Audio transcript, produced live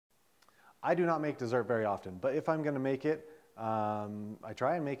I do not make dessert very often, but if I'm gonna make it, I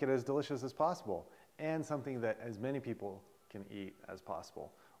try and make it as delicious as possible and something that as many people can eat as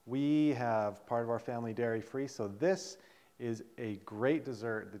possible. We have part of our family dairy free, so this is a great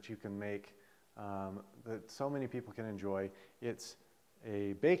dessert that you can make that so many people can enjoy. It's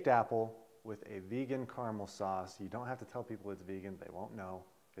a baked apple with a vegan caramel sauce. You don't have to tell people it's vegan, they won't know.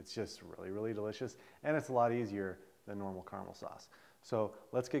 It's just really, really delicious, and it's a lot easier than normal caramel sauce. So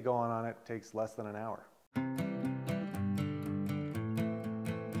let's get going on it. It takes less than an hour.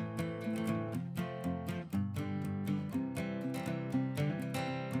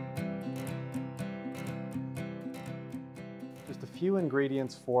 Just a few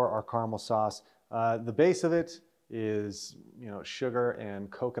ingredients for our caramel sauce. The base of it is, sugar and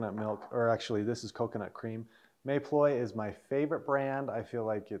coconut milk, or actually this is coconut cream. Mayploy is my favorite brand. I feel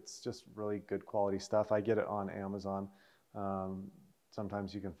like it's just really good quality stuff. I get it on Amazon.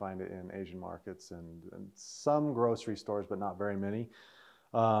 Sometimes you can find it in Asian markets and some grocery stores, but not very many.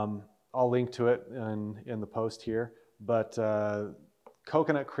 I'll link to it in the post here. But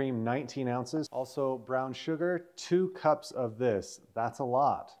coconut cream, 19 ounces. Also brown sugar, 2 cups of this. That's a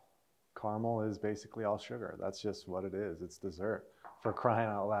lot. Caramel is basically all sugar. That's just what it is. It's dessert. For crying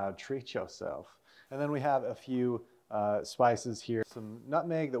out loud, treat yourself. And then we have a few spices here. Some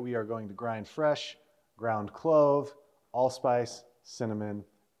nutmeg that we are going to grind fresh, ground clove, allspice, cinnamon,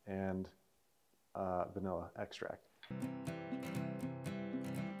 and vanilla extract.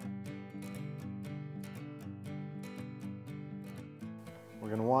 We're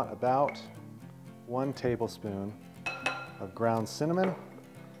going to want about 1 tablespoon of ground cinnamon,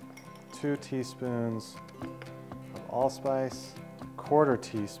 2 teaspoons of allspice, 1/4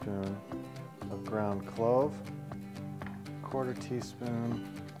 teaspoon of ground clove, 1/4 teaspoon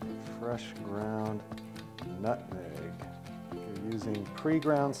of fresh ground nutmeg. If you're using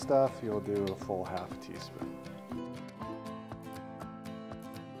pre-ground stuff, you'll do a full 1/2 teaspoon.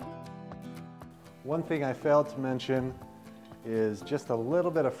 One thing I failed to mention is just a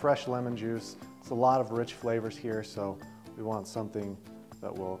little bit of fresh lemon juice. It's a lot of rich flavors here, so we want something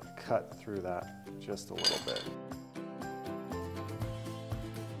that will cut through that just a little bit.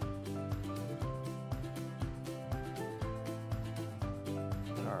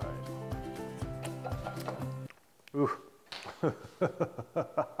 All right. Ooh.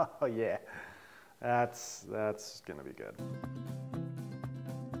 Oh yeah, that's gonna be good.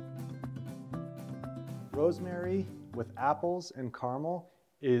 Rosemary with apples and caramel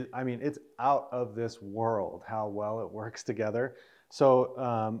is, it's out of this world how well it works together. So,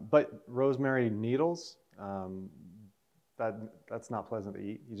 but rosemary needles, that's not pleasant to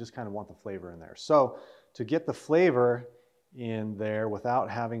eat. You just kind of want the flavor in there. So to get the flavor in there without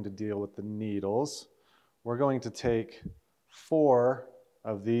having to deal with the needles, we're going to take 4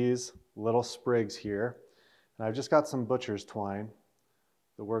 of these little sprigs here. And I've just got some butcher's twine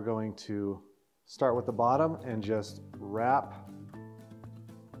that we're going to start with the bottom and just wrap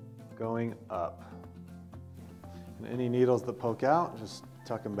going up. And any needles that poke out, just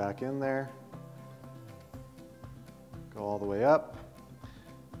tuck them back in there. Go all the way up.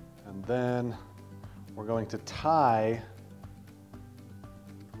 And then we're going to tie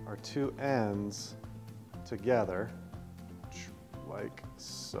our 2 ends together, like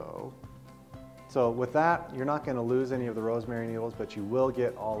so. So with that, you're not going to lose any of the rosemary needles, but you will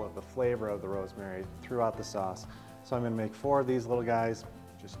get all of the flavor of the rosemary throughout the sauce. So I'm going to make 4 of these little guys,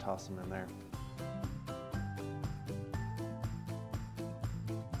 just toss them in there.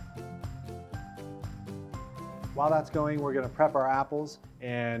 While that's going, we're going to prep our apples,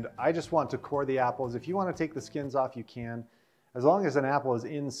 and I just want to core the apples. If you want to take the skins off, you can. As long as an apple is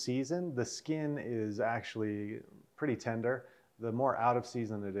in season, the skin is actually pretty tender. The more out of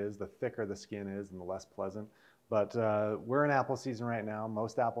season it is, the thicker the skin is and the less pleasant. But we're in apple season right now.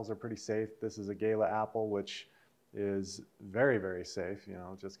 Most apples are pretty safe. This is a Gala apple, which is very, very safe,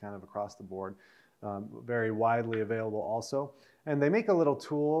 just kind of across the board. Very widely available also. And they make a little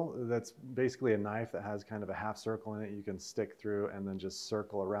tool that's basically a knife that has kind of a half circle in it. You can stick through and then just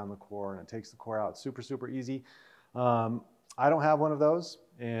circle around the core, and it takes the core out super, super easy. I don't have one of those,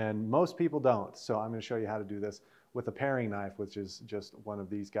 and most people don't. So I'm going to show you how to do this with a paring knife, which is just one of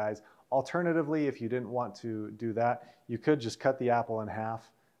these guys. Alternatively, if you didn't want to do that, you could just cut the apple in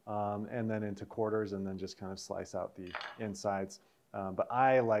half and then into quarters and then just kind of slice out the insides. But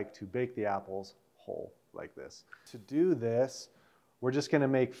I like to bake the apples whole like this. To do this, we're just going to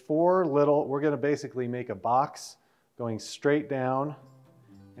make 4 little, we're going to basically make a box going straight down,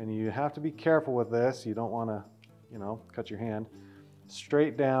 and you have to be careful with this. You don't want to, cut your hand.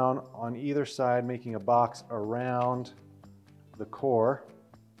 Straight down on either side, making a box around the core.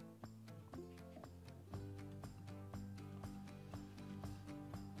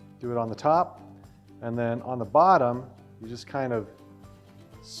 Do it on the top, and then on the bottom, you just kind of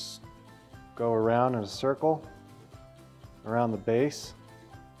go around in a circle around the base.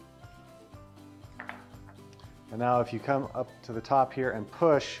 And now if you come up to the top here and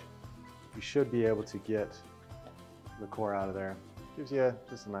push, you should be able to get the core out of there. Gives you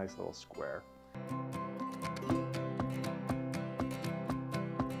just a nice little square.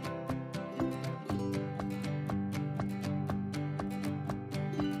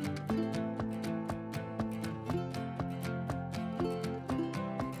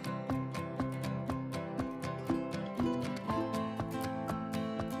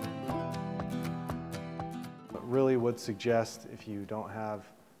 Really would suggest, if you don't have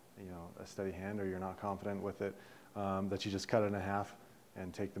a steady hand or you're not confident with it, that you just cut it in half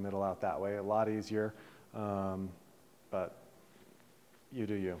and take the middle out that way. A lot easier, but you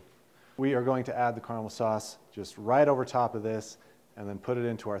do you. We are going to add the caramel sauce just right over top of this and then put it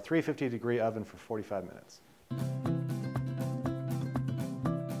into our 350-degree oven for 45 minutes.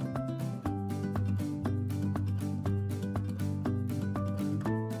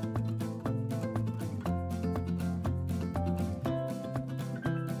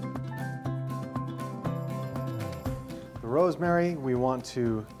 Rosemary, we want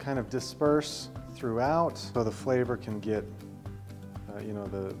to kind of disperse throughout so the flavor can get,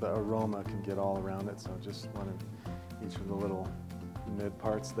 the aroma can get all around it. So just wanted each of the little mid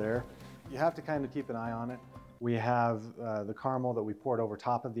parts there. You have to kind of keep an eye on it. We have the caramel that we poured over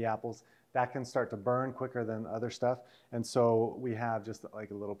top of the apples. That can start to burn quicker than other stuff. And so we have just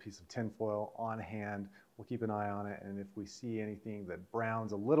like a little piece of tin foil on hand. We'll keep an eye on it. And if we see anything that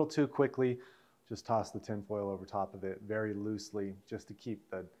browns a little too quickly, just toss the tin foil over top of it very loosely, just to keep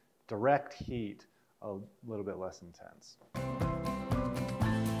the direct heat a little bit less intense.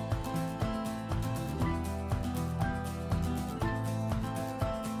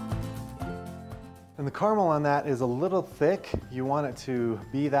 And the caramel on that is a little thick. You want it to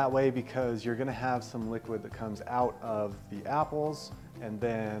be that way because you're gonna have some liquid that comes out of the apples, and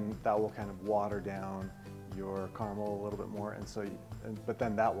then that will kind of water down your caramel a little bit more, and so but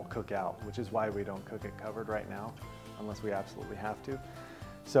then that will cook out, which is why we don't cook it covered right now unless we absolutely have to.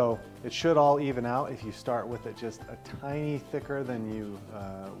 So it should all even out if you start with it just a tiny thicker than you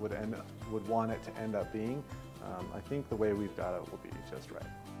would want it to end up being. I think the way we've got it will be just right.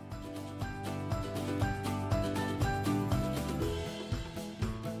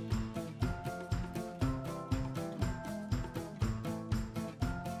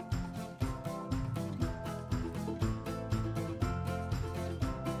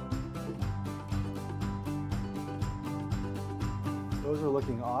 Those are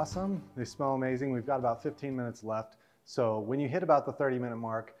looking awesome. They smell amazing. We've got about 15 minutes left. So when you hit about the 30-minute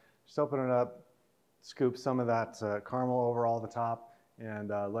mark, just open it up, scoop some of that caramel over all the top, and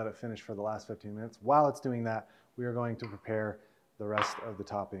let it finish for the last 15 minutes. While it's doing that, we are going to prepare the rest of the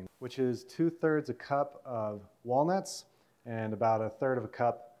topping, which is 2/3 a cup of walnuts and about 1/3 of a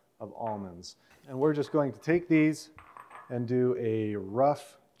cup of almonds. And we're just going to take these and do a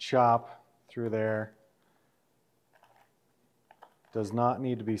rough chop through there. Does not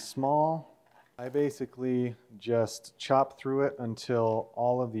need to be small. I basically just chop through it until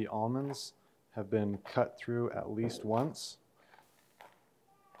all of the almonds have been cut through at least once.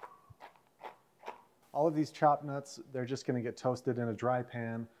 All of these chopped nuts, they're just gonna get toasted in a dry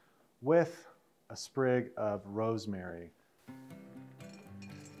pan with a sprig of rosemary.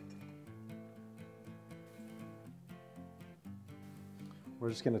 We're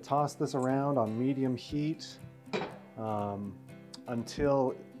just gonna toss this around on medium heat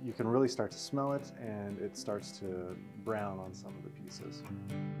until you can really start to smell it and it starts to brown on some of the pieces.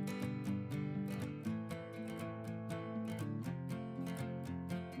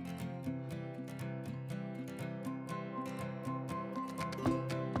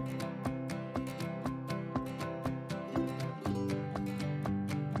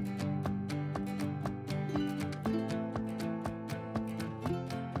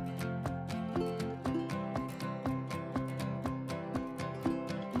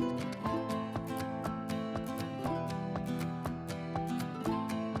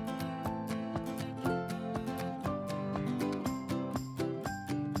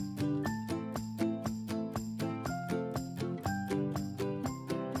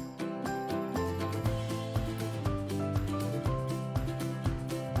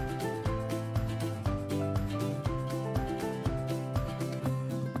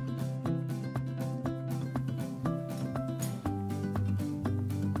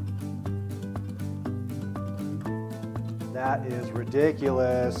 That is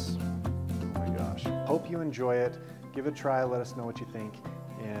ridiculous. Oh my gosh. Hope you enjoy it. Give it a try. Let us know what you think.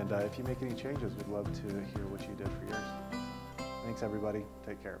 And if you make any changes, we'd love to hear what you did for yours. Thanks everybody,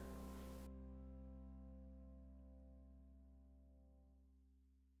 take care.